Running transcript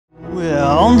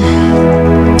will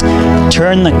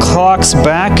turn the clocks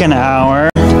back an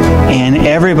hour and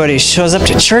everybody shows up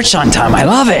to church on time. I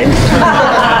love it.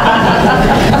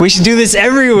 We should do this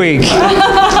every week.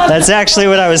 That's actually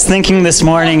what I was thinking this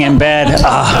morning in bed.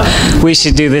 We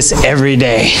should do this every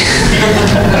day.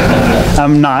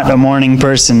 I'm not a morning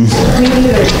person.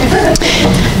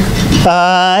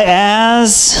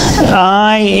 As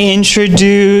I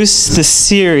introduce the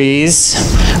series,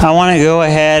 I want to go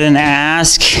ahead and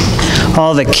ask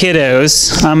all the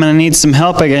kiddos. I'm going to need some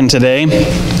help again today.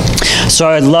 So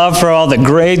I'd love for all the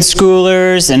grade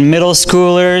schoolers and middle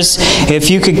schoolers,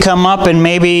 if you could come up and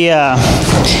maybe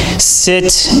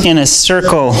sit in a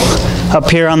circle up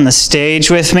here on the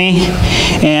stage with me.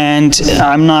 And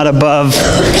I'm not above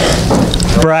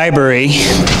bribery.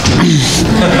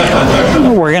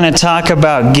 We're going to talk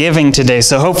about giving today,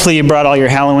 so hopefully you brought all your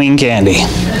Halloween candy.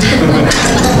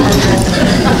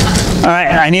 All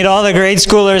right, I need all the grade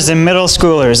schoolers and middle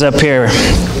schoolers up here.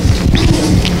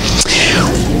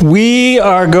 We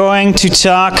are going to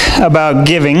talk about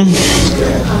giving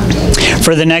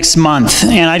for the next month,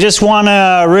 and I just want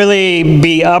to really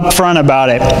be upfront about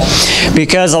it,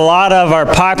 because a lot of our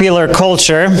popular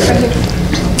culture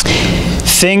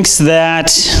thinks that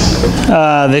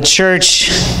the church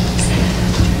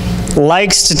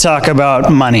likes to talk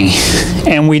about money,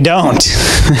 and we don't.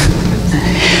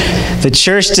 The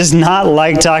church does not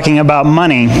like talking about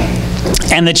money,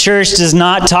 and the church does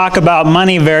not talk about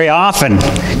money very often,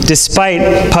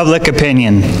 despite public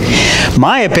opinion.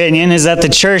 My opinion is that the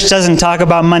church doesn't talk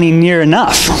about money near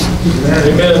enough.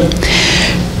 Amen.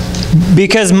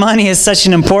 Because money is such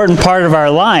an important part of our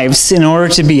lives. In order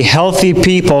to be healthy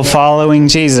people following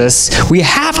Jesus, we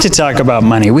have to talk about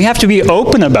money. We have to be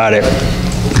open about it.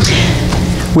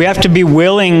 We have to be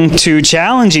willing to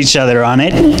challenge each other on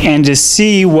it and to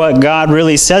see what God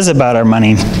really says about our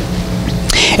money.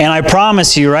 And I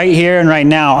promise you right here and right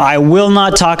now, I will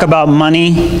not talk about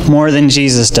money more than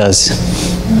Jesus does.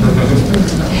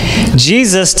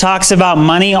 Jesus talks about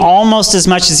money almost as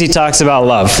much as he talks about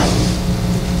love.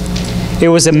 It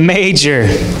was a major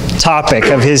topic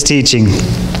of his teaching.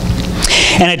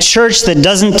 And a church that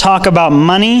doesn't talk about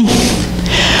money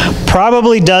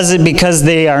probably does it because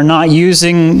they are not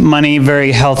using money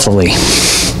very healthily.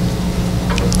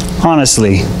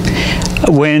 Honestly.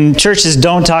 When churches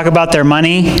don't talk about their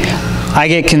money, I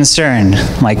get concerned.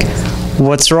 Like,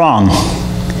 what's wrong?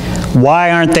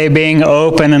 Why aren't they being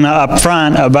open and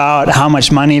upfront about how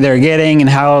much money they're getting and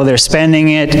how they're spending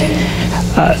it?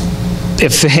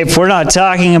 If we're not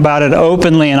talking about it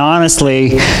openly and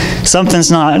honestly, something's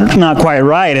not quite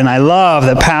right. And I love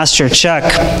that Pastor Chuck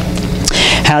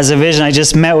has a vision. I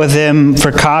just met with him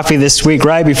for coffee this week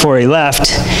right before he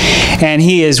left. And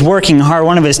he is working hard.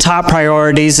 One of his top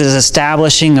priorities is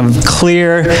establishing a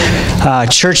clear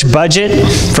church budget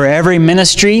for every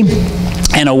ministry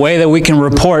and a way that we can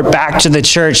report back to the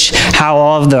church how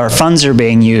all of our funds are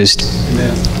being used.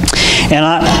 Amen.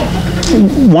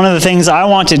 And one of the things I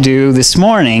want to do this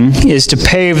morning is to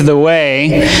pave the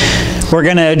way. We're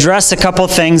going to address a couple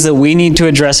things that we need to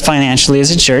address financially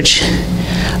as a church.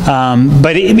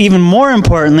 But even more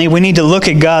importantly, we need to look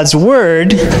at God's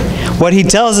Word, what He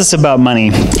tells us about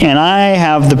money. And I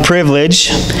have the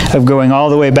privilege of going all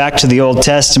the way back to the Old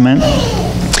Testament,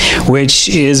 which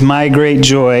is my great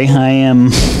joy. I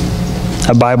am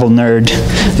a Bible nerd.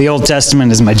 The Old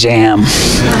Testament is my jam.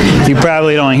 You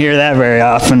probably don't hear that very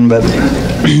often, but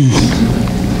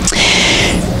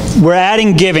we're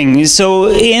adding giving. So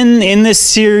in this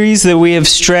series that we have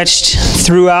stretched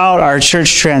throughout our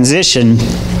church transition,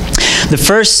 the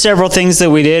first several things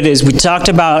that we did is we talked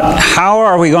about how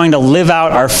are we going to live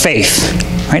out our faith,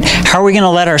 right? How are we going to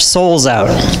let our souls out?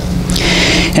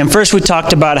 And first we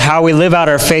talked about how we live out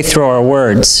our faith through our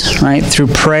words, right? Through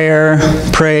prayer,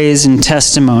 praise, and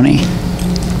testimony.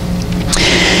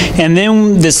 And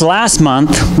then this last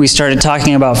month, we started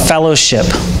talking about fellowship.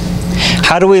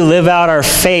 How do we live out our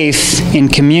faith in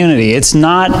community? It's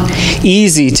not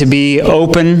easy to be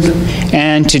open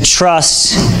and to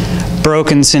trust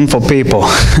broken, sinful people.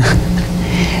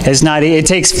 It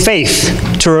takes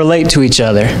faith to relate to each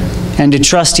other and to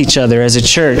trust each other as a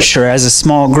church or as a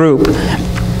small group.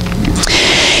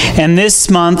 And this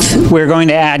month, we're going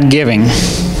to add giving.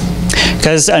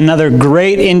 Because another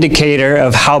great indicator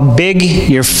of how big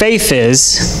your faith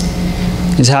is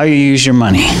how you use your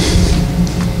money.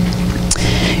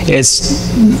 It's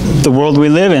the world we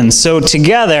live in. So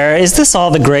together, is this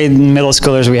all the grade and middle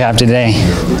schoolers we have today?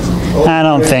 I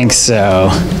don't think so.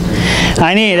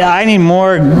 I need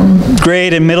more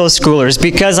grade and middle schoolers,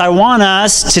 because I want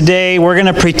us today, we're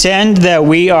going to pretend that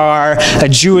we are a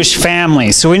Jewish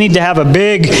family. So we need to have a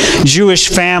big Jewish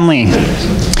family.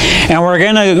 And we're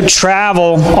going to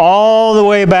travel all the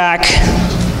way back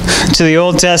to the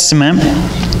Old Testament.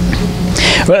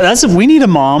 We need a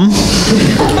mom.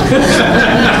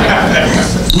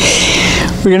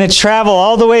 We're going to travel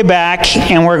all the way back,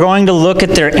 and we're going to look at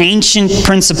their ancient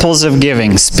principles of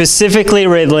giving, specifically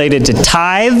related to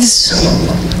tithes,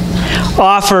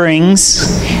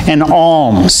 offerings, and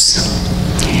alms.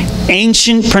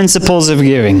 Ancient principles of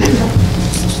giving.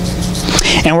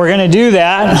 And we're going to do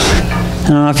that. I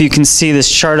don't know if you can see this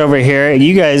chart over here.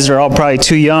 You guys are all probably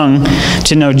too young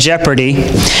to know Jeopardy.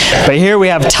 But here we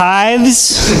have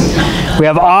tithes, we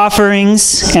have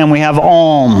offerings, and we have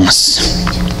alms.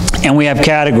 And we have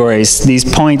categories. These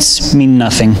points mean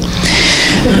nothing.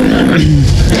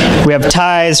 We have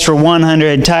tithes for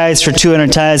 100, tithes for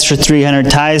 200, tithes for 300,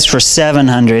 tithes for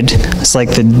 700. It's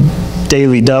like the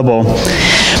daily double.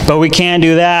 But we can't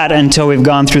do that until we've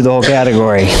gone through the whole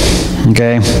category.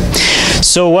 Okay?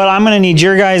 So what I'm going to need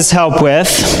your guys' help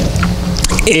with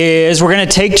is we're going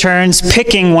to take turns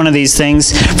picking one of these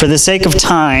things for the sake of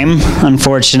time,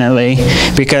 unfortunately,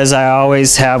 because I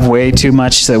always have way too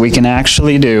much that we can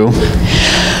actually do.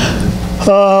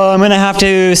 I'm going to have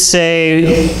to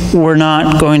say we're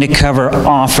not going to cover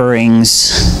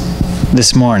offerings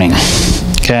this morning.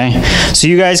 Okay? So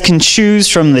you guys can choose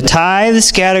from the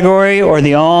tithes category or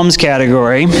the alms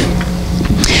category.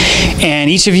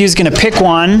 And each of you is going to pick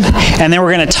one, and then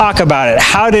we're going to talk about it.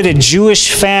 How did a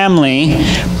Jewish family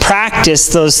practice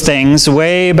those things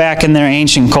way back in their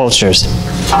ancient cultures?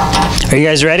 Are you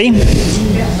guys ready?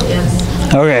 Yes.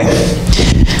 Okay.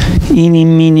 Eeny,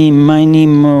 meeny, miny,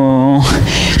 mo.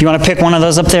 You want to pick one of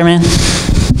those up there, man?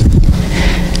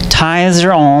 Tithes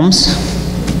or alms?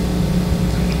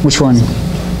 Which one?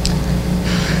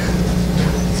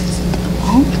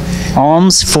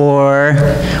 Alms for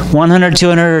 100,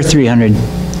 200, or 300?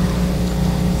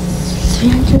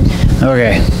 300.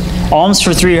 Okay. Alms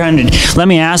for 300. Let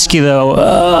me ask you,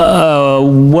 though,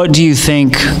 what do you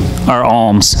think are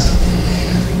alms?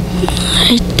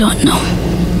 I don't know.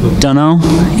 Don't know?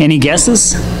 Any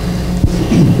guesses?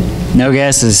 No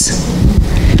guesses.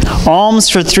 Alms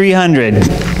for 300.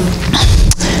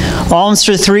 Alms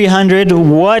for 300.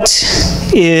 What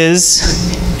is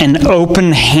an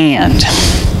open hand?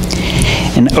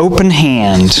 An open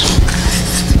hand.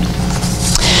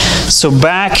 So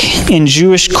back in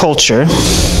Jewish culture,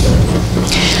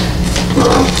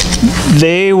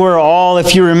 they were all,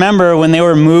 if you remember, when they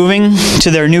were moving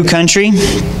to their new country,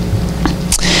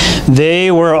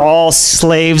 they were all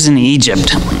slaves in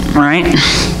Egypt, right?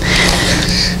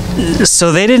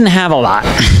 So they didn't have a lot.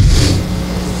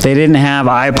 They didn't have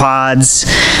iPods.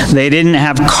 They didn't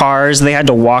have cars. They had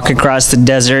to walk across the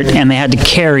desert, and they had to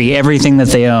carry everything that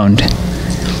they owned.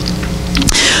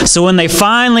 So when they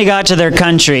finally got to their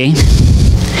country,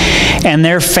 and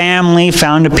their family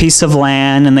found a piece of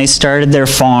land, and they started their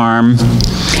farm,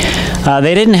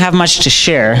 they didn't have much to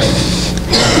share.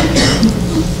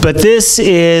 But this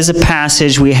is a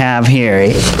passage we have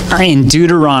here in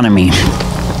Deuteronomy.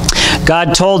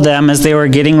 God told them as they were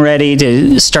getting ready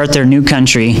to start their new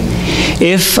country,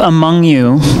 if among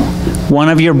you one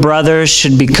of your brothers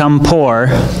should become poor,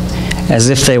 as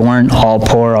if they weren't all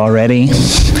poor already.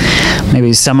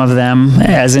 Maybe some of them,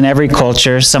 as in every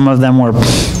culture, some of them were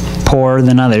poorer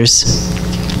than others.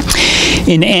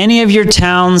 In any of your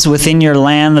towns within your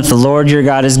land that the Lord your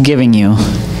God is giving you,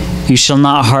 you shall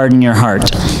not harden your heart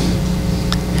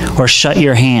or shut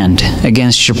your hand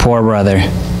against your poor brother.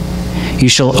 You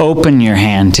shall open your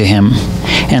hand to him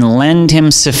and lend him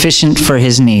sufficient for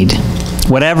his need,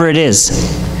 whatever it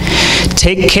is.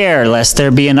 Take care lest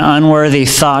there be an unworthy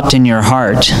thought in your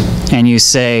heart, and you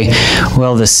say,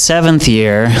 well, the 7th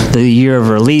year, the year of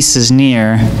release is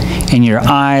near, and your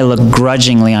eye look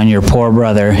grudgingly on your poor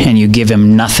brother, and you give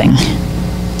him nothing.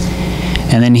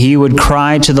 And then he would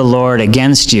cry to the Lord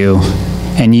against you,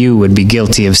 and you would be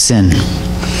guilty of sin.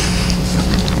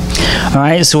 All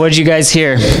right, so what did you guys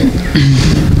hear?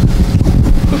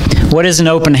 What is an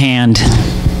open hand?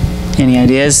 Any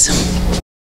ideas?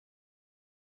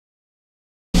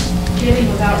 Giving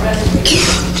without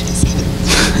reservations.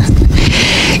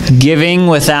 Giving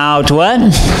without what?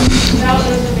 Without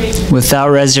reservations. Without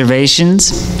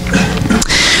reservations.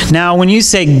 Now, when you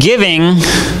say giving,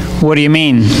 what do you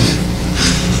mean?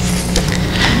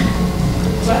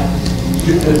 What?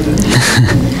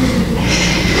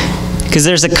 Because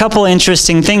there's a couple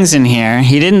interesting things in here.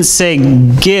 He didn't say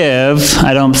give,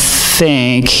 I don't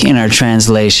think, in our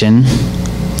translation.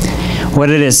 What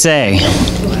did it say?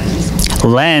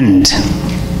 Lend.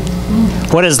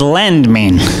 What does lend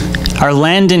mean? Are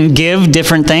lend and give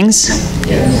different things?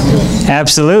 Yes.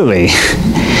 Absolutely.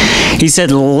 He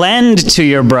said, lend to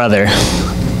your brother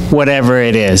whatever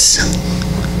it is.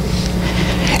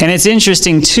 And it's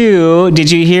interesting too, did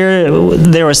you hear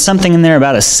there was something in there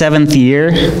about a seventh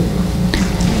year?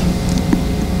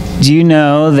 Do you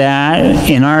know that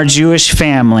in our Jewish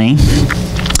family,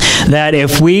 that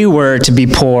if we were to be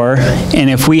poor and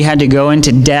if we had to go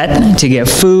into debt to get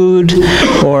food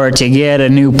or to get a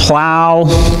new plow,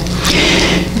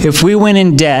 if we went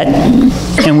in debt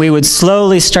and we would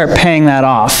slowly start paying that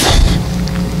off,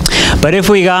 but if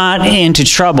we got into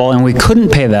trouble and we couldn't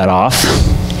pay that off,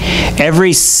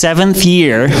 every seventh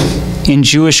year in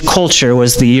Jewish culture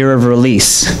was the year of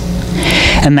release.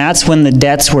 And that's when the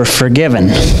debts were forgiven.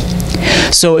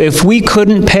 So if we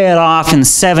couldn't pay it off in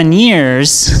 7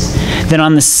 years, then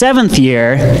on the 7th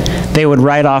year, they would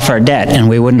write off our debt and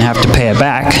we wouldn't have to pay it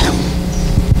back.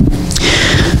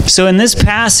 So in this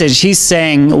passage, he's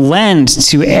saying, lend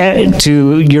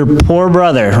to your poor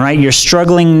brother, right? Your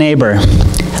struggling neighbor.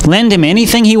 Lend him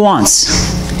anything he wants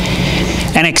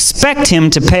and expect him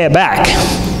to pay it back.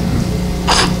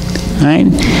 Right?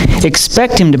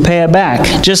 Expect him to pay it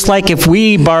back. Just like if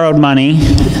we borrowed money,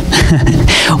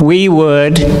 we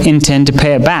would intend to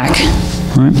pay it back.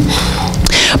 Right?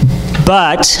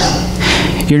 But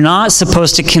you're not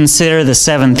supposed to consider the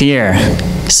 7th year,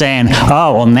 saying,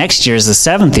 oh, well, next year's the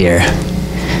 7th year.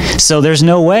 So there's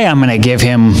no way I'm going to give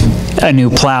him a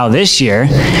new plow this year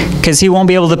because he won't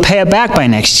be able to pay it back by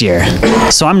next year.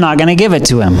 So I'm not going to give it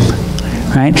to him.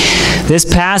 Right? This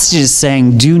passage is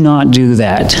saying, do not do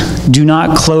that. Do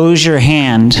not close your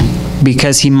hand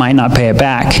because he might not pay it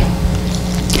back.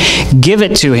 Give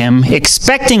it to him,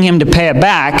 expecting him to pay it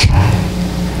back,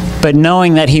 but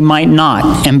knowing that he might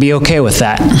not, and be okay with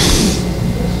that.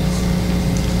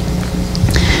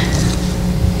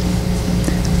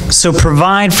 So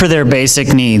provide for their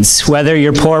basic needs. Whether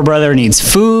your poor brother needs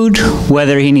food,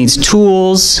 whether he needs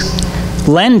tools,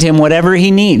 lend him whatever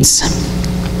he needs,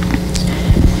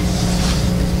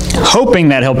 hoping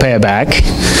that he'll pay it back.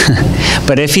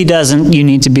 But if he doesn't, you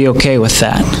need to be okay with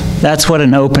that. That's what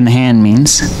an open hand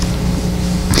means.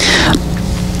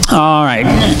 All right,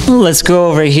 let's go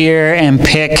over here and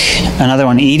pick another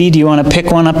one. Edie, do you want to pick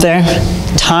one up there?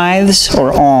 Tithes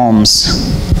or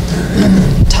alms?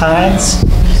 Tithes?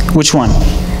 Which one?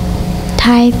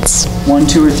 Tithes. 1,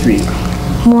 2, or 3?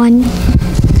 1.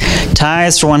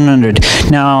 Tithes for 100.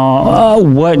 Now,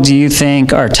 what do you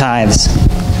think are tithes?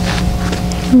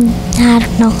 I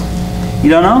don't know. You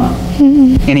don't know?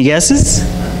 Any guesses?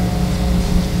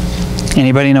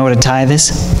 Anybody know what a tithe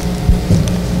is?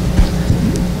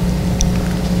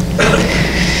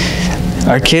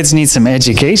 Our kids need some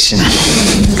education.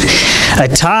 A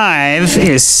tithe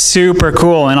is super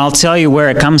cool, and I'll tell you where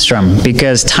it comes from.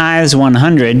 Because Tithes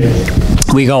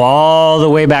 100, we go all the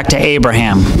way back to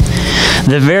Abraham.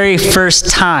 The very first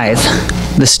tithe,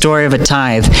 the story of a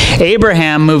tithe.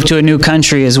 Abraham moved to a new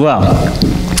country as well.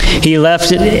 He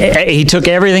took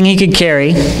everything he could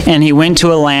carry, and he went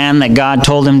to a land that God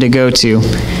told him to go to.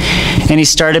 And he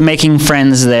started making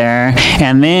friends there,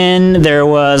 and then there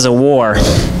was a war.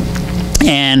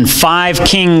 And 5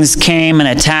 kings came and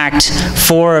attacked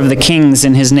 4 of the kings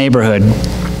in his neighborhood.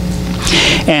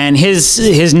 And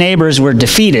his neighbors were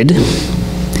defeated.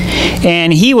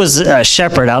 And he was a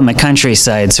shepherd out in the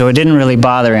countryside, so it didn't really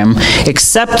bother him,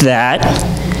 except that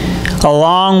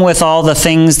along with all the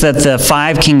things that the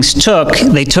 5 kings took,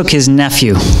 they took his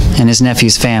nephew and his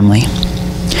nephew's family.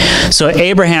 So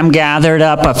Abraham gathered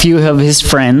up a few of his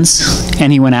friends,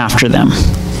 and he went after them.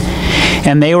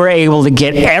 And they were able to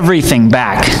get everything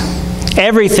back.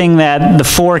 Everything that the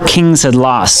 4 kings had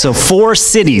lost. So 4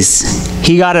 cities,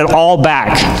 he got it all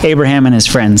back, Abraham and his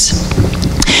friends.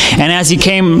 And as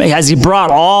he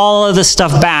brought all of the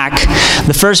stuff back,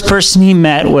 the first person he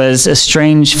met was a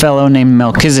strange fellow named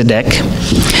Melchizedek,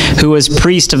 who was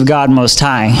priest of God Most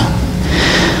High.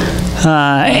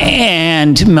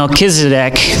 And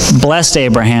Melchizedek blessed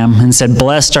Abraham and said,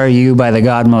 "Blessed are you by the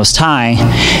God Most High,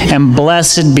 and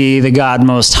blessed be the God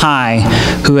Most High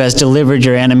who has delivered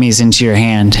your enemies into your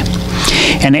hand."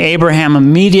 And Abraham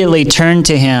immediately turned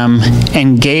to him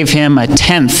and gave him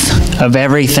 1/10 of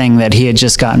everything that he had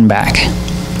just gotten back.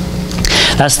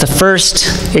 That's the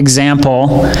first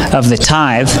example of the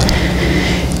tithe.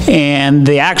 And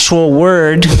the actual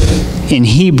word in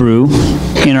Hebrew,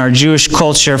 in our Jewish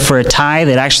culture, for a tithe,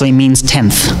 it actually means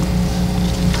 10th.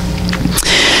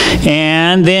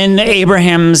 And then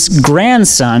Abraham's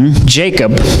grandson,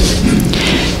 Jacob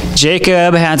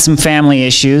had some family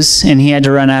issues, and he had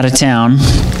to run out of town.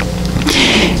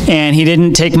 and he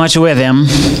didn't take much with him.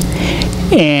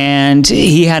 And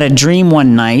he had a dream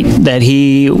one night that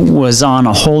he was on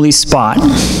a holy spot.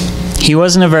 He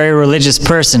wasn't a very religious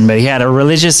person, but he had a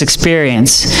religious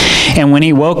experience. And when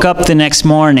he woke up the next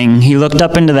morning, he looked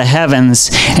up into the heavens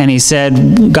and he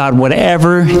said, God,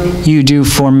 whatever you do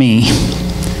for me,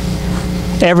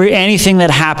 anything that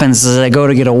happens as I go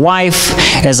to get a wife,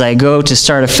 as I go to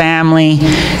start a family,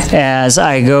 as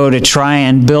I go to try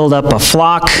and build up a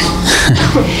flock,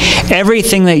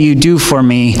 everything that you do for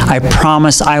me, I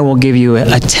promise I will give you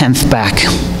a tenth back.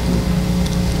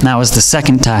 And that was the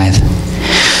second tithe.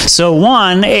 So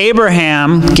one,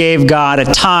 Abraham gave God a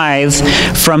tithe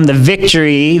from the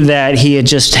victory that he had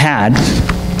just had.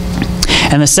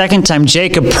 And the second time,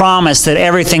 Jacob promised that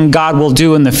everything God will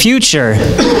do in the future,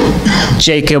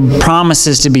 Jacob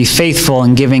promises to be faithful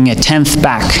in giving a tenth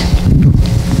back.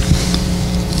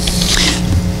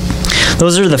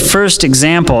 Those are the first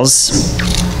examples.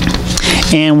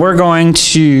 And we're going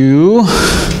to...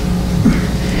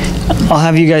 I'll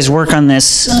have you guys work on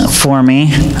this for me.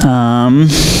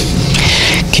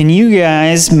 Can you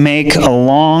guys make a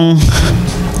long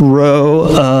row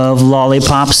of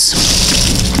lollipops?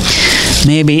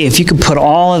 Maybe if you could put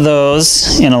all of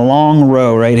those in a long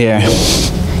row right here.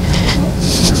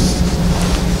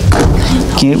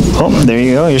 Oh, there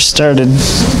you go. You're started.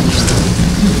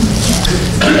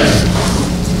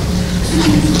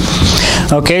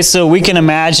 Okay, so we can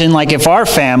imagine like if our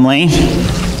family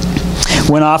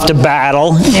went off to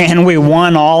battle and we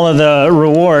won all of the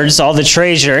rewards, all the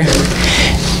treasure,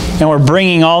 and we're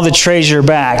bringing all the treasure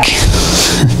back.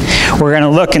 We're going to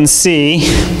look and see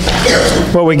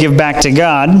what we give back to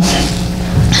God.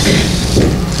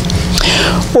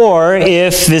 Or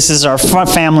if this is our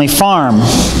family farm,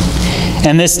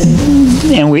 and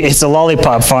it's a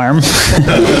lollipop farm,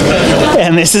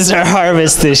 and this is our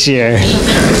harvest this year.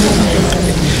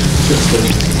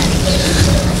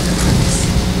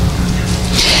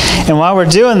 And while we're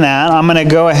doing that, I'm going to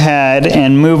go ahead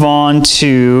and move on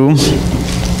to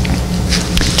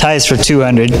tithes for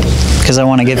 200, because I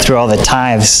want to get through all the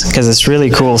tithes, because it's really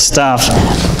cool stuff.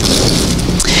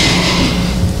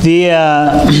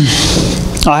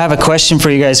 I'll have a question for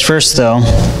you guys first, though.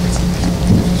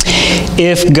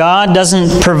 If God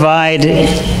doesn't provide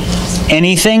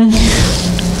anything,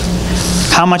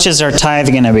 how much is our tithe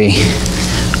going to be?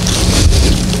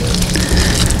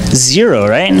 0,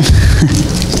 right?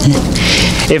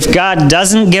 If God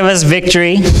doesn't give us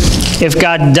victory, if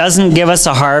God doesn't give us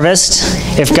a harvest,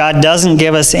 if God doesn't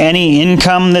give us any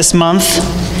income this month,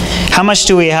 how much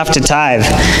do we have to tithe?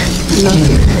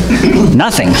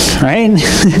 Nothing, right?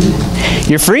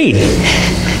 You're free.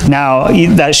 Now,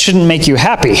 that shouldn't make you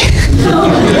happy,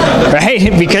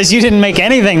 right? Because you didn't make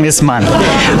anything this month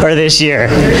or this year.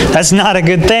 That's not a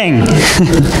good thing.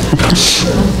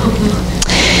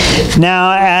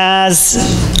 Now,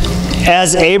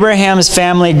 as Abraham's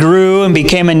family grew and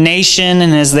became a nation,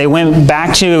 and as they went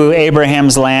back to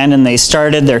Abraham's land and they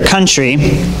started their country,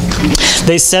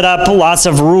 they set up lots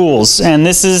of rules. And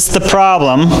this is the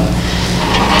problem,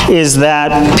 is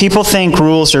that people think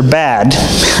rules are bad,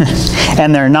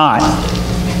 and they're not.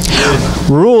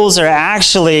 Rules are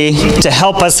actually to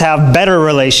help us have better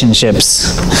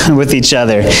relationships with each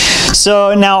other.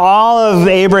 So now all of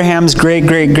Abraham's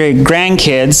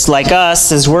great-great-great-grandkids, like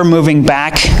us, as we're moving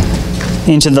back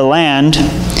into the land,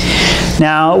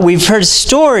 now we've heard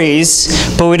stories,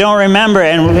 but we don't remember,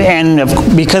 and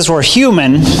because we're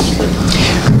human,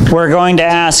 we're going to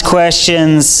ask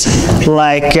questions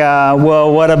like,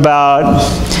 well, what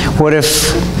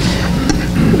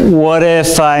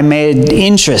if I made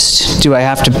interest? Do I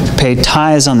have to pay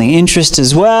tithes on the interest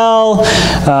as well?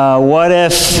 What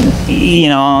if,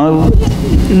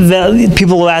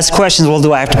 people will ask questions, well,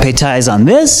 do I have to pay tithes on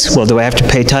this? Well, do I have to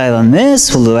pay tithe on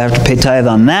this? Well, do I have to pay tithe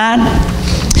on that?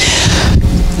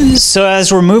 So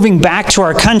as we're moving back to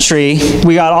our country,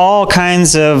 we got all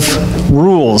kinds of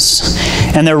rules.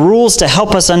 And they're rules to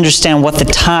help us understand what the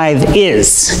tithe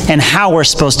is and how we're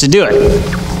supposed to do it.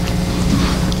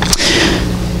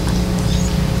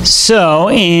 So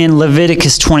in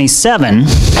Leviticus 27,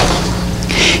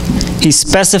 he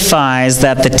specifies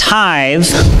that the tithe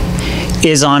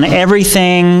is on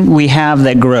everything we have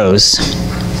that grows.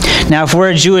 Now, if we're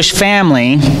a Jewish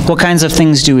family, what kinds of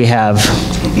things do we have?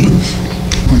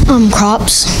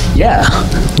 Crops. Yeah,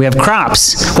 we have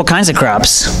crops. What kinds of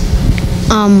crops?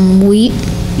 Wheat.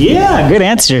 Yeah, good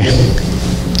answer.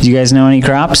 Do you guys know any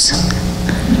crops?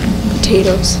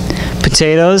 Potatoes.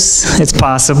 Potatoes, it's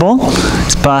possible.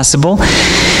 It's possible.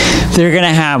 They're going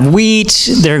to have wheat.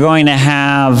 They're going to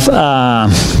have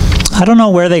I don't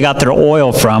know where they got their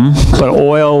oil from, but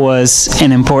oil was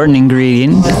an important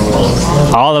ingredient.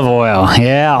 Olive oil,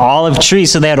 yeah, olive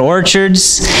trees. So they had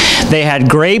orchards, they had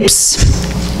grapes,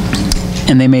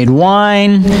 and they made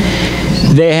wine.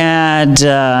 They had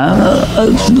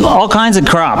all kinds of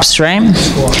crops, right?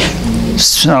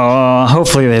 So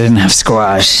hopefully they didn't have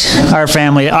squash. Our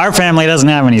family doesn't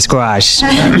have any squash.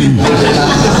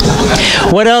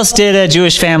 What else did a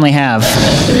Jewish family have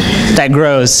that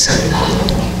grows?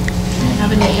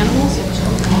 Have any animals?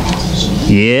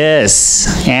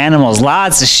 Yes, animals,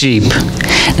 lots of sheep.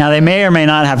 Now they may or may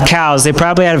not have cows. They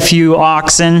probably had a few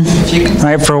oxen,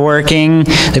 right, for working.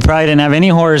 They probably didn't have any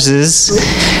horses.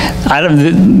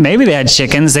 Maybe they had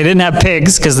chickens. They didn't have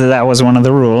pigs because that was one of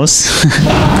the rules.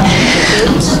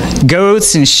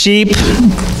 Goats and sheep.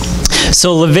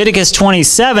 So Leviticus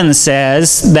 27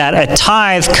 says that a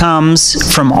tithe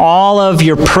comes from all of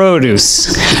your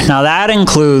produce. Now that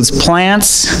includes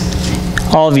plants,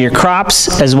 all of your crops,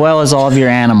 as well as all of your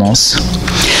animals.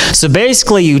 So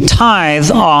basically you tithe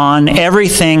on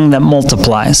everything that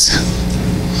multiplies.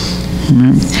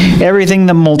 Everything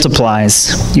that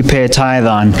multiplies, you pay a tithe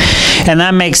on. And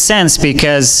that makes sense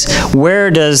because where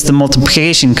does the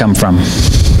multiplication come from?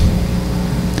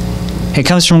 It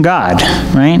comes from God,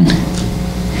 right?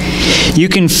 You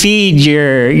can feed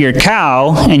your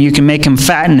cow and you can make him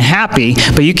fat and happy,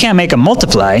 but you can't make him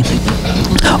multiply.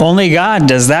 Only God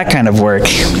does that kind of work.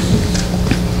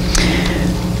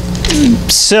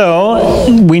 So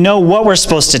we know what we're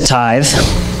supposed to tithe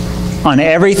on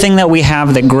everything that we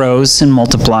have that grows and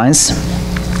multiplies.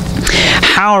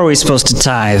 How are we supposed to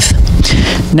tithe?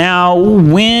 Now,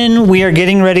 when we are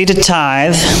getting ready to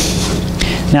tithe,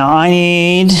 now I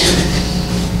need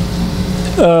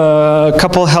a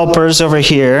couple helpers over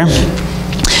here.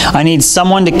 I need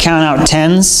someone to count out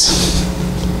tens.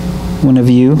 One of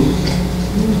you.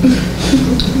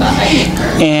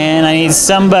 And I need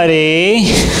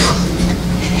somebody.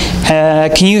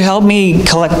 Can you help me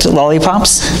collect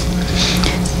lollipops?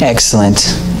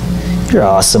 Excellent. You're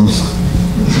awesome.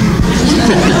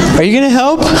 Are you going to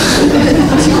help?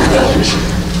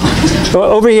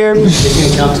 Over here.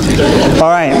 All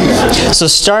right. So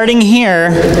starting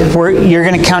here, you're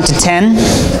going to count to 10.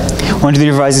 1, 2, 3,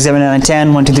 4, 5, 6, 7, 8, 9,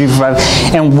 10. 1, 2, 3, 4,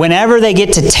 5. And whenever they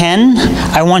get to 10,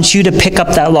 I want you to pick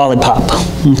up that lollipop.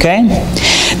 Okay?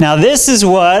 Now this is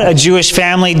what a Jewish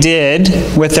family did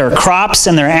with their crops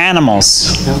and their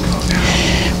animals.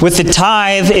 With the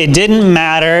tithe, it didn't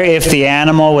matter if the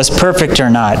animal was perfect or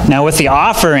not. Now with the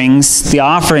offerings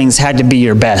had to be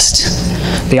your best.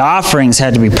 The offerings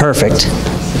had to be perfect.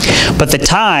 But the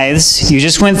tithes, you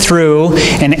just went through,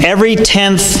 and every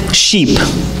 10th sheep,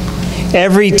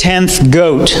 every 10th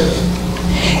goat,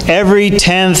 every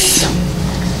 10th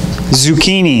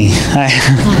zucchini,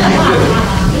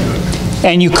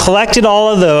 and you collected all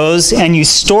of those and you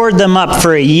stored them up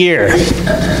for a year.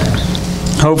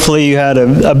 Hopefully you had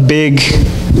a big,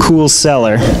 cool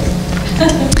cellar.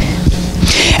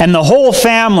 And the whole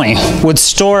family would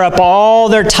store up all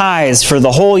their tithes for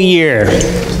the whole year.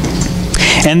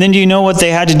 And then do you know what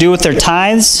they had to do with their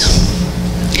tithes?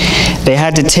 They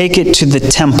had to take it to the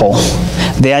temple.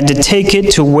 They had to take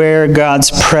it to where God's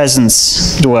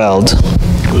presence dwelled.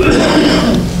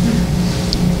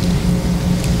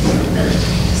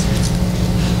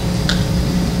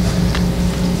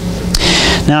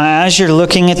 Now, as you're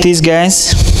looking at these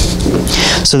guys,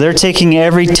 so they're taking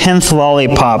every 10th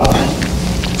lollipop.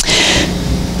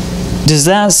 Does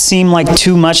that seem like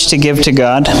too much to give to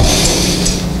God?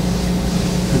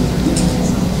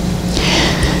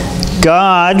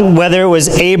 God, whether it was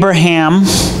Abraham,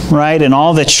 right, and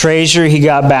all the treasure he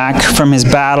got back from his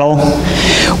battle,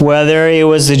 whether it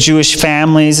was the Jewish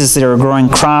families as they were growing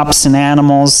crops and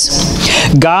animals,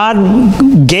 God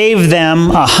gave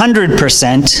them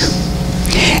 100%.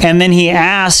 And then he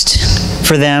asked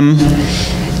for them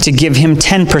to give him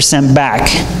 10% back.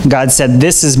 God said,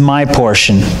 this is my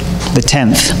portion, the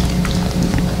 10th.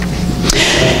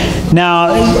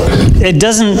 Now, it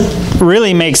doesn't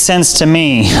really make sense to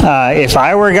me. If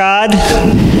I were God,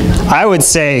 I would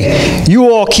say, you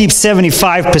all keep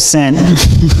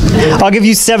 75%. I'll give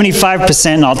you 75%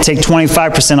 and I'll take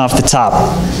 25% off the top.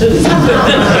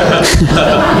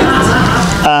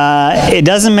 It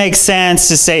doesn't make sense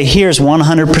to say, here's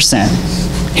 100%.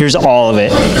 Here's all of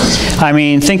it. I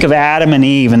mean, think of Adam and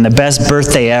Eve and the best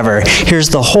birthday ever. Here's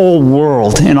the whole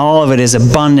world, and all of it is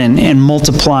abundant and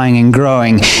multiplying and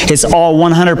growing. It's all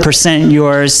 100%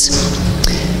 yours.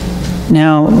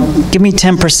 Now, give me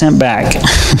 10% back.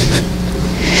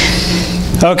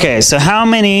 Okay, so how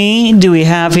many do we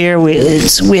have here?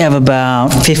 We have about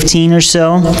 15 or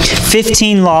so.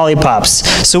 15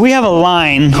 lollipops. So we have a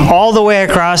line all the way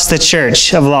across the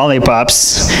church of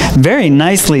lollipops. Very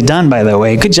nicely done, by the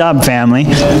way. Good job, family.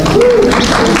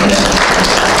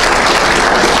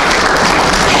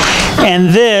 And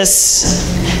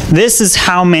this is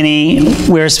how many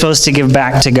we're supposed to give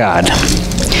back to God.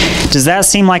 Does that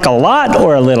seem like a lot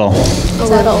or a little? A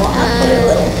little.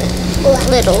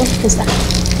 Little. Is that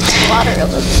a lot or a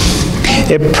little?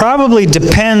 It probably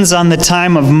depends on the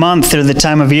time of month or the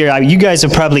time of year. You guys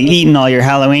have probably eaten all your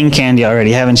Halloween candy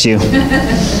already, haven't you?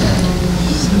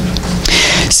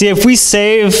 See, if we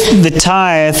save the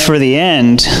tithe for the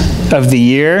end of the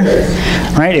year,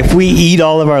 right, if we eat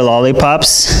all of our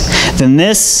lollipops, then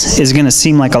this is going to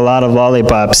seem like a lot of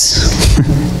lollipops.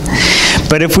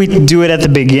 But if we do it at the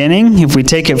beginning, if we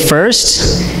take it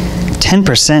first,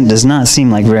 10% does not seem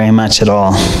like very much at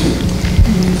all.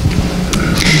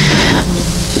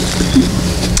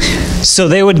 So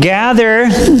they would gather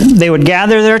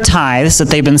their tithes that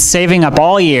they've been saving up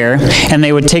all year, and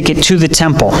they would take it to the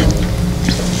temple.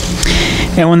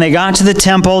 And when they got to the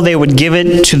temple, they would give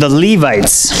it to the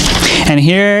Levites. And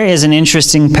here is an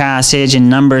interesting passage in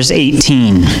Numbers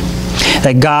 18,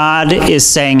 that God is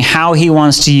saying how he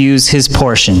wants to use his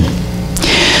portion.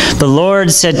 The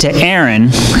Lord said to Aaron,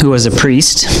 who was a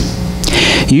priest,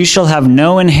 "You shall have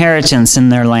no inheritance in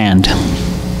their land,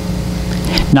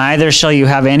 neither shall you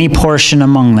have any portion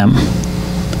among them.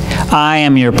 I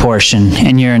am your portion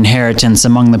and your inheritance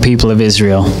among the people of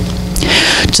Israel.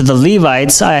 To the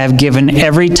Levites I have given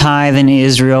every tithe in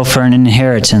Israel for an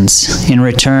inheritance, in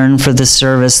return for the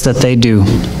service that they do."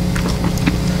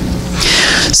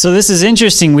 So this is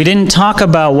interesting. We didn't talk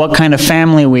about what kind of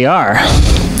family we are,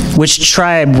 which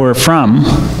tribe we're from.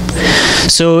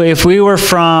 So if we were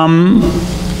from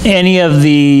any of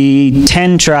the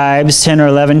 10 or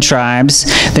 11 tribes,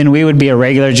 then we would be a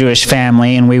regular Jewish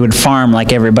family and we would farm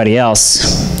like everybody else.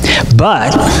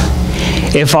 But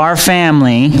if our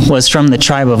family was from the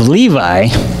tribe of Levi,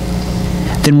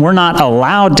 then we're not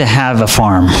allowed to have a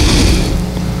farm.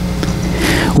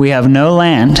 We have no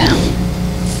land.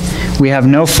 We have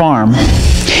no farm.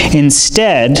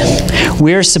 Instead,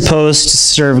 we're supposed to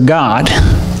serve God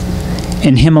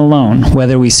and him alone,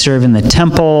 whether we serve in the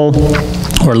temple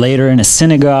or later in a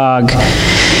synagogue.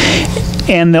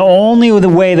 And the only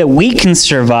way that we can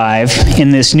survive in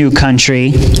this new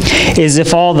country is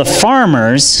if all the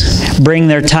farmers bring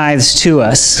their tithes to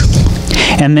us.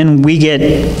 And then we get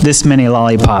this many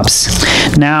lollipops.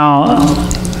 Now,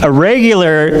 a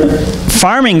regular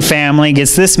farming family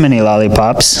gets this many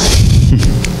lollipops.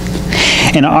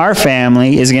 And our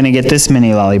family is going to get this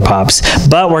many lollipops.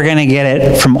 But we're going to get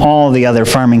it from all the other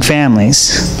farming families.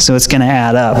 So it's going to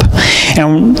add up.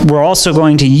 And we're also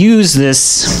going to use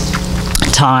this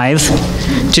tithe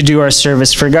to do our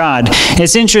service for God.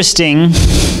 It's interesting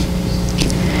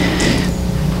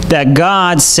that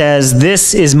God says,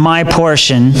 "This is my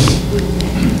portion,"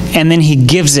 and then he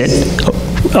gives it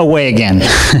away again.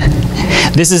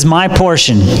 "This is my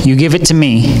portion, you give it to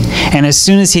me." And as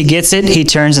soon as he gets it, he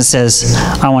turns and says,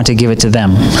 "I want to give it to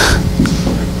them."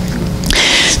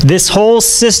 This whole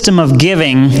system of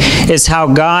giving is how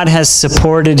God has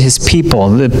supported his people,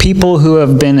 the people who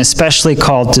have been especially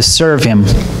called to serve him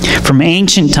from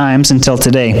ancient times until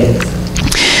today.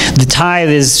 The tithe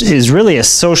is really a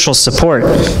social support.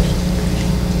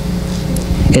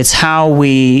 It's how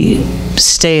we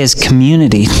stay as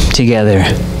community together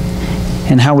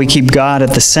and how we keep God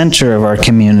at the center of our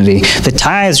community. The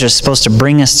tithes are supposed to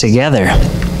bring us together.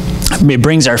 It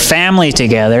brings our family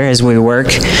together as we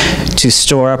work to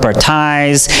store up our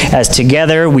tithes. As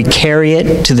together we carry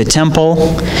it to the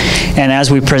temple, and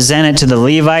as we present it to the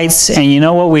Levites. And you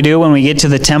know what we do when we get to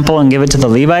the temple and give it to the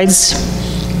Levites?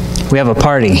 We have a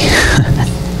party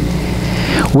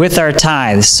with our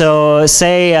tithes. So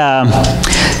say,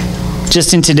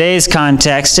 just in today's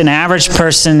context, an average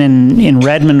person in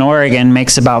Redmond, Oregon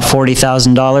makes about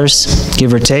 $40,000,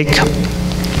 give or take.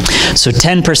 So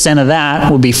 10% of that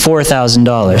will be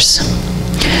 $4,000.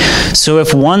 So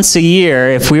if once a year,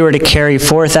 if we were to carry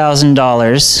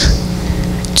 $4,000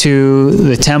 to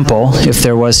the temple, if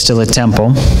there was still a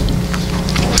temple,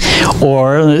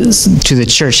 or to the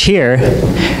church here,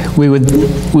 we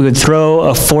would throw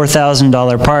a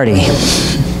 $4,000 party.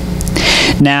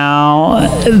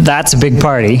 Now, that's a big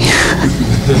party.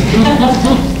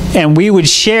 And we would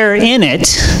share in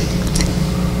it,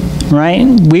 right?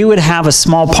 We would have a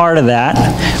small part of that,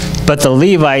 but the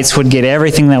Levites would get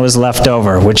everything that was left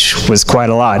over, which was quite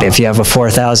a lot. If you have a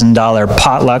 $4,000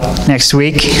 potluck next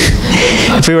week,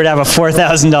 if we were to have a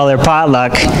 $4,000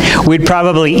 potluck, we'd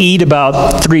probably eat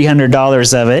about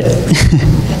 $300 of it,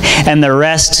 and the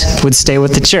rest would stay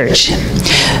with the church.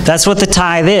 That's what the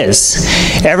tithe is.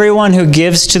 Everyone who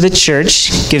gives to the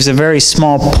church gives a very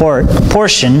small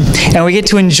portion, and we get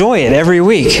to enjoy it every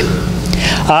week.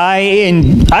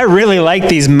 I really like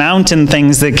these mountain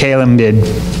things that Caleb did.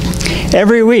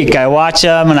 Every week I watch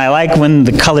them, and I like when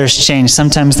the colors change.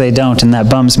 Sometimes they don't, and that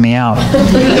bums me out.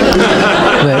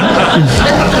 But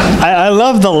I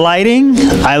love the lighting.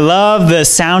 I love the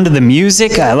sound of the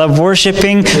music. I love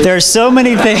worshiping. There are so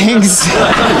many things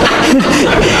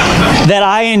that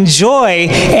I enjoy,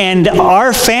 and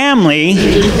our family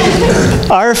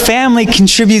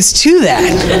contributes to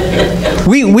that.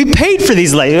 We paid for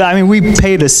these lights. I mean, we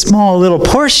paid a small little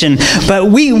portion,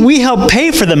 but we help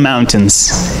pay for the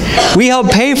mountains. We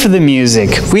help pay for the music.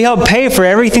 We help pay for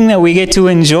everything that we get to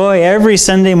enjoy every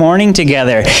Sunday morning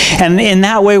together. And in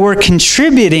that way, we're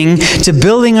contributing to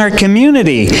building our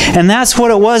community. And that's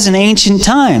what it was in ancient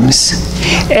times.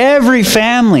 Every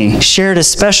family shared a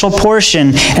special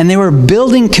portion, and they were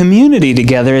building community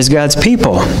together as God's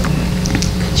people.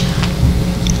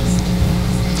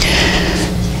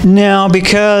 Now,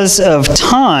 because of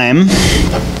time,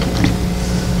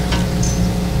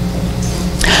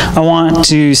 I want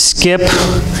to skip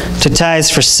to tithes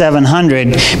for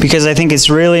 700 because I think it's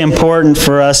really important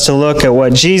for us to look at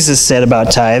what Jesus said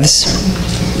about tithes.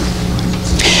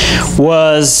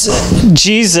 Was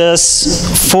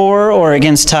Jesus for or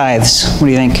against tithes? What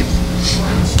do you think?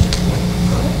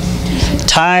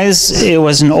 Tithes, it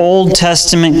was an Old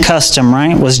Testament custom,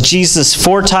 right? Was Jesus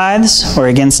for tithes or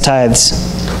against tithes?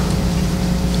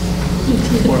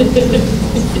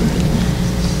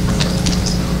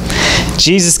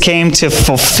 Jesus came to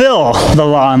fulfill the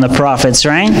law and the prophets,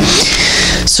 right?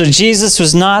 So Jesus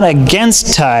was not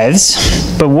against tithes,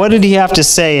 but what did he have to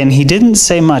say? And he didn't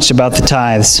say much about the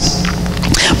tithes.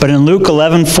 But in Luke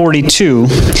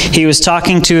 11:42, he was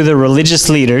talking to the religious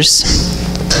leaders,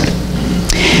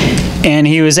 and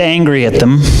he was angry at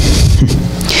them.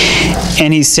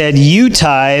 And he said, "You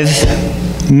tithe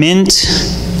mint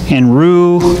and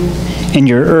rue and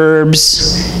your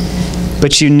herbs,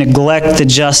 but you neglect the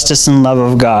justice and love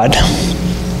of God.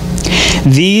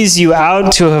 These you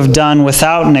ought to have done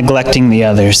without neglecting the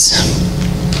others."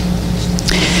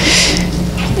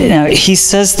 You know, he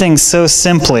says things so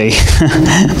simply,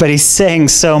 but he's saying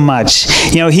so much.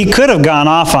 You know, he could have gone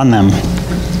off on them.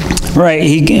 Right,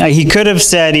 he could have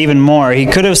said even more. He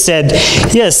could have said,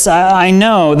 yes, I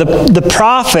know, the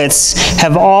prophets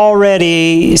have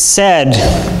already said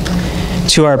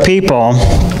to our people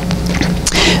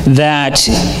that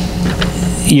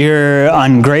you're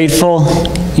ungrateful,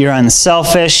 you're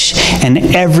unselfish, and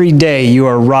every day you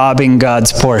are robbing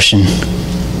God's portion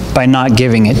by not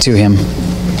giving it to Him.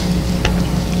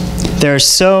 There are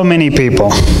so many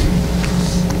people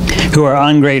who are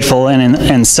ungrateful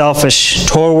and selfish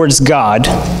towards God,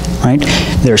 right?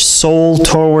 Their soul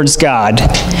towards God,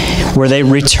 where they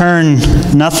return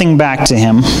nothing back to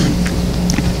Him.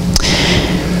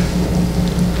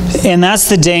 And that's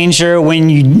the danger when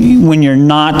you're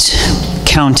not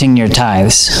counting your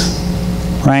tithes,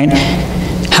 right?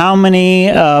 How many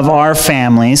of our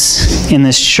families in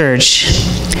this church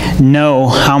know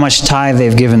how much tithe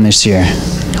they've given this year?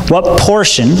 What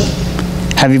portion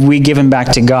have we given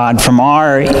back to God from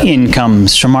our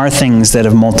incomes, from our things that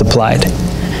have multiplied?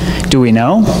 Do we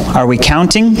know? Are we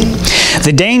counting?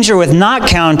 The danger with not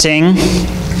counting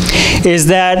is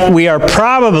that we are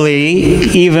probably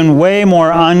even way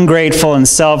more ungrateful and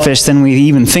selfish than we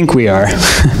even think we are.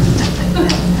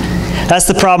 That's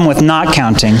the problem with not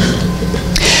counting.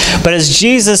 But as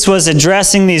Jesus was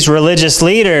addressing these religious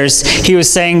leaders, He was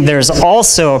saying there's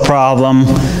also a problem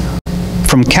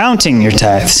from counting your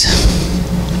tithes.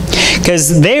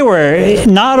 Because they were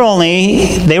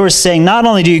saying, not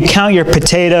only do you count your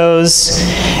potatoes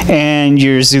and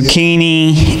your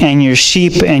zucchini and your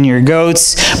sheep and your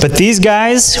goats, but these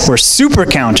guys were super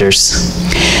counters.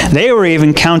 They were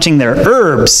even counting their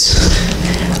herbs,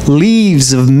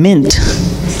 leaves of mint.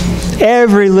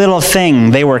 Every little thing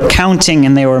they were counting,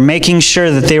 and they were making sure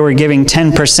that they were giving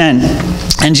 10%.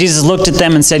 And Jesus looked at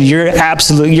them and said,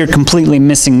 you're completely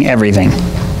missing everything.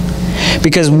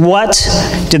 Because what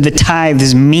did the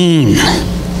tithes mean?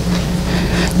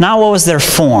 Not what was their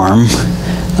form.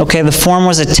 Okay, the form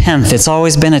was a tenth. It's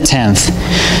always been a tenth.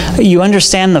 You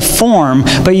understand the form,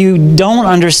 but you don't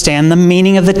understand the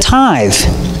meaning of the tithe.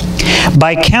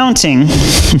 By counting,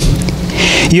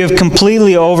 You have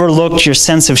completely overlooked your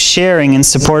sense of sharing in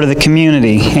support of the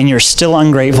community, and you're still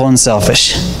ungrateful and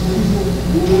selfish.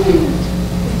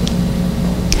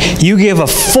 You give a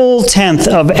full tenth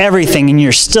of everything, and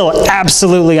you're still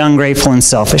absolutely ungrateful and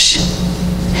selfish.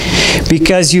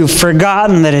 Because you've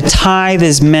forgotten that a tithe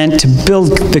is meant to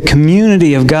build the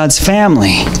community of God's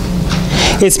family.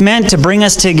 It's meant to bring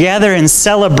us together in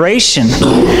celebration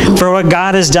for what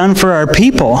God has done for our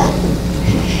people.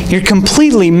 You're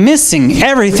completely missing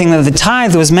everything that the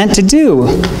tithe was meant to do.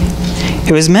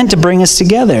 It was meant to bring us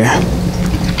together.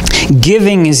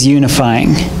 Giving is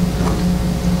unifying.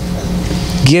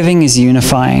 Giving is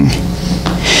unifying.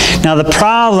 Now the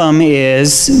problem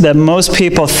is that most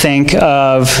people think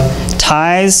of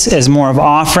tithes as more of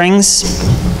offerings.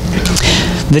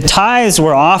 The tithes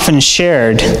were often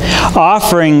shared.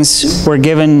 Offerings were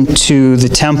given to the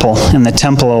temple and the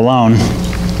temple alone.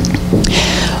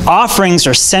 Offerings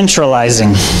are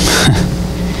centralizing,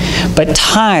 but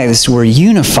tithes were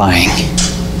unifying.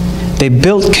 They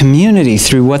built community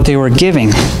through what they were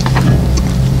giving.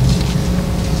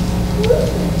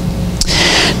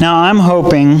 Now I'm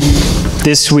hoping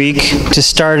this week to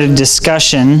start a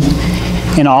discussion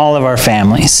in all of our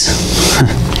families.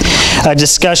 A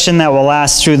discussion that will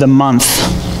last through the month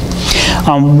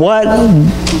on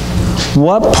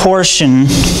what portion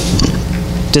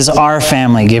does our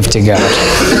family give to God?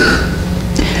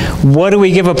 What do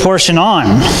we give a portion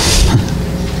on?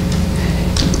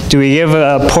 Do we give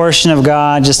a portion of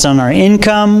God just on our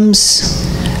incomes?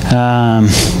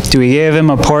 Do we give Him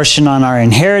a portion on our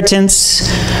inheritance,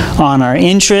 on our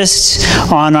interest,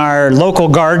 on our local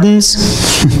gardens?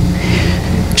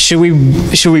 Should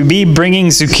we be bringing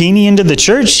zucchini into the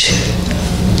church?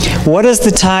 What does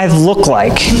the tithe look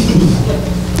like?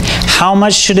 How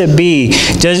much should it be?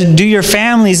 Do your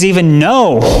families even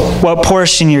know what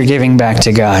portion you're giving back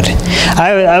to God?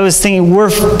 I was thinking we're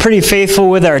pretty faithful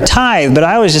with our tithe, but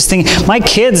I was just thinking my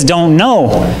kids don't know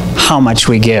how much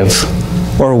we give,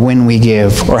 or when we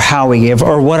give, or how we give,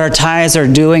 or what our tithes are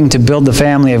doing to build the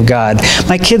family of God.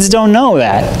 My kids don't know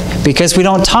that because we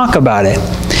don't talk about it.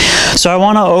 So I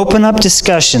want to open up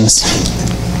discussions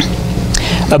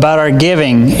about our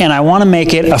giving, and I want to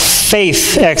make it a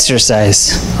faith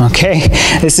exercise, okay?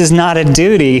 This is not a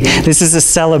duty, this is a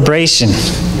celebration.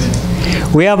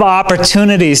 We have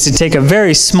opportunities to take a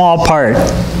very small part.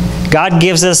 God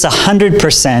gives us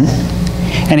 100%,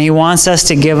 and He wants us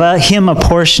to give Him a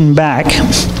portion back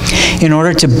in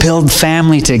order to build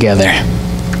family together.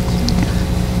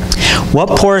 What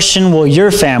portion will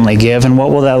your family give, and what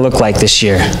will that look like this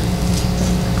year?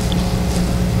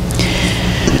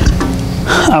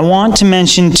 I want to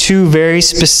mention two very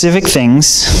specific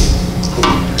things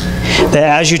that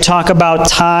as you talk about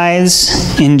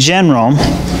tithes in general,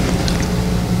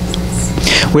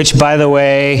 which by the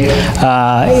way,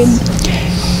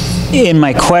 in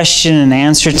my question and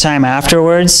answer time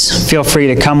afterwards, feel free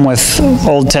to come with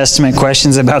Old Testament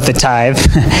questions about the tithe.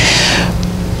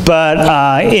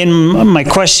 But in my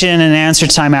question and answer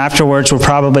time afterwards, we're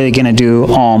probably going to do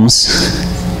alms,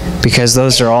 because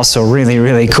those are also really,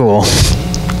 really cool.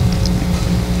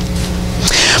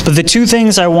 But the two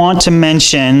things I want to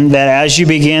mention that as you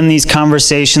begin these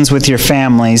conversations with your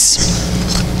families,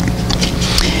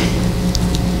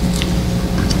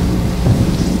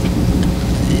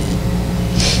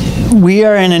 we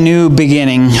are in a new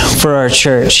beginning for our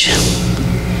church,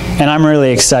 and I'm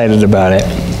really excited about it.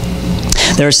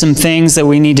 There are some things that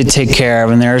we need to take care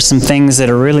of, and there are some things that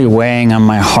are really weighing on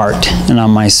my heart and on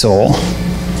my soul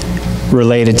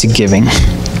related to giving.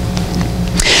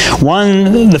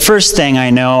 The first thing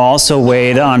I know also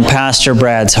weighed on Pastor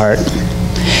Brad's heart.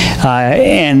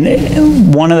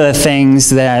 And one of the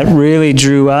things that really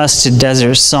drew us to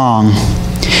Desert Song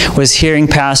was hearing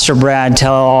Pastor Brad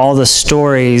tell all the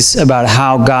stories about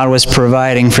how God was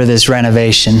providing for this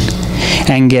renovation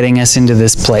and getting us into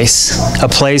this place. A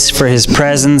place for His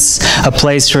presence, a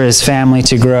place for His family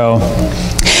to grow.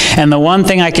 And the one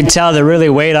thing I could tell that really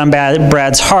weighed on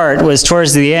Brad's heart was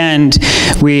towards the end,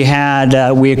 we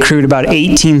accrued about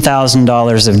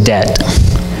 $18,000 of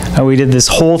debt. We did this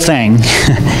whole thing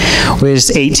with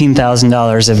just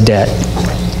 $18,000 of debt.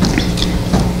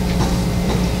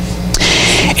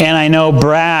 And I know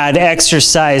Brad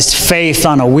exercised faith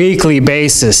on a weekly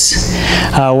basis,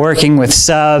 working with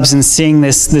subs and seeing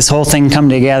this whole thing come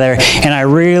together. And I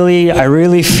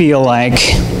really feel like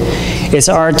it's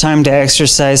our time to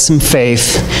exercise some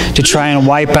faith to try and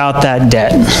wipe out that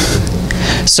debt,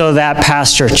 so that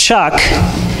Pastor Chuck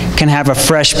can have a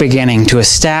fresh beginning, to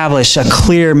establish a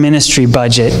clear ministry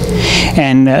budget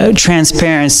and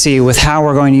transparency with how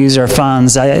we're going to use our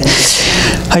funds. I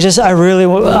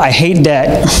hate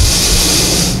debt.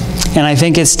 And I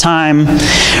think it's time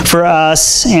for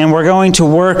us, and we're going to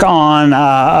work on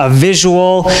a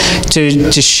visual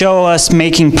to show us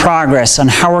making progress on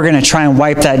how we're going to try and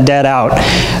wipe that debt out,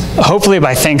 hopefully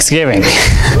by Thanksgiving.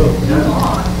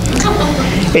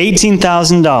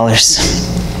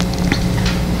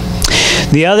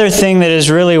 $18,000. The other thing that has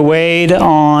really weighed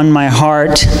on my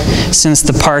heart since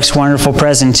the park's wonderful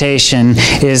presentation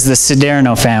is the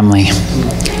Siderno family.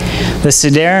 The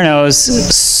Sidernos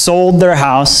sold their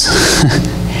house.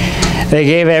 They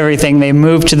gave everything. They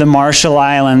moved to the Marshall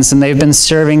Islands, and they've been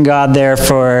serving God there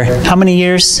for how many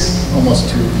years?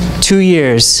 Almost 2. 2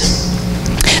 years.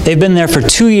 They've been there for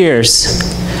 2 years,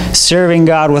 serving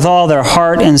God with all their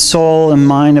heart and soul and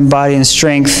mind and body and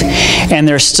strength, and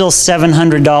they're still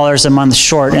 $700 a month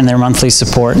short in their monthly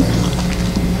support.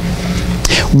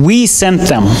 We sent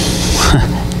them.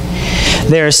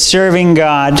 They're serving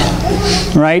God,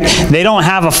 right? They don't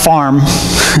have a farm.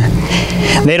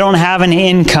 They don't have an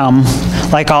income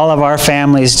like all of our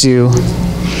families do.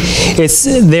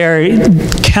 They're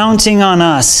counting on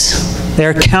us.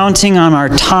 They're counting on our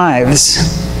tithes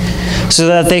so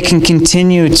that they can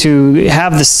continue to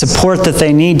have the support that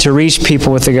they need to reach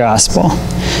people with the gospel.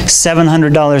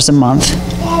 $700 a month.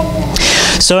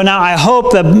 So now I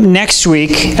hope that next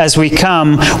week, as we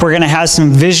come, we're going to have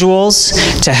some visuals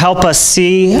to help us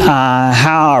see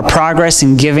how our progress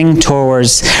in giving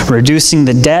towards reducing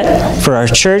the debt for our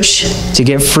church to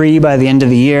get free by the end of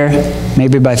the year,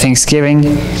 maybe by Thanksgiving.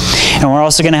 And we're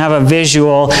also going to have a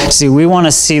visual. See, we want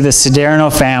to see the Siderno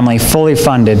family fully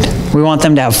funded. We want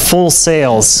them to have full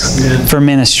sales for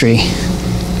ministry.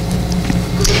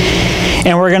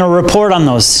 And we're going to report on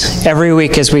those every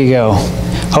week as we go.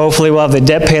 Hopefully we'll have the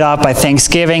debt paid off by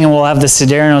Thanksgiving, and we'll have the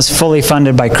Sidernos fully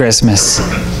funded by Christmas.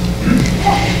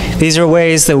 These are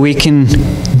ways that we can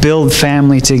build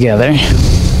family together.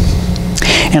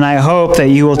 And I hope that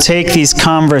you will take these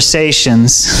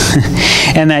conversations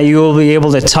and that you will be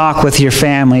able to talk with your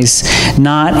families,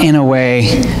 not in a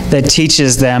way that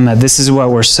teaches them that this is what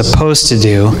we're supposed to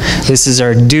do, this is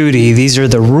our duty, these are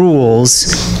the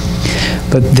rules,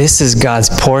 but this is God's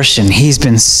portion. He's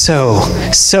been so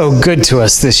good to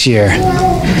us this year,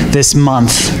 this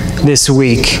month, this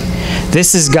week.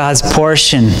 This is God's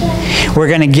portion. We're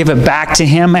going to give it back to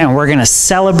Him, and we're going to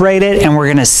celebrate it, and we're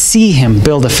going to see Him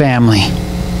build a family.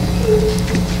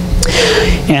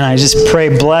 And I just pray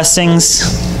blessings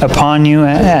upon you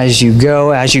as you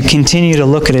go, as you continue to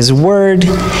look at His Word,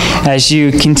 as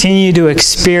you continue to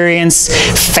experience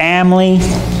family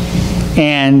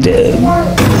and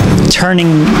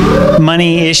turning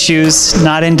money issues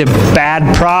not into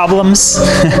bad problems,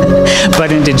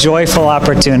 but into joyful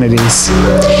opportunities.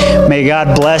 May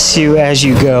God bless you as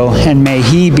you go, and may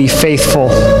He be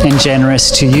faithful and generous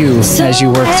to you as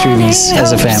you work through these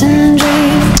as a family.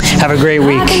 Have a great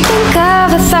week. I can think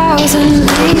of 1,000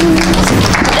 things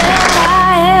that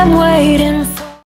I am waiting for.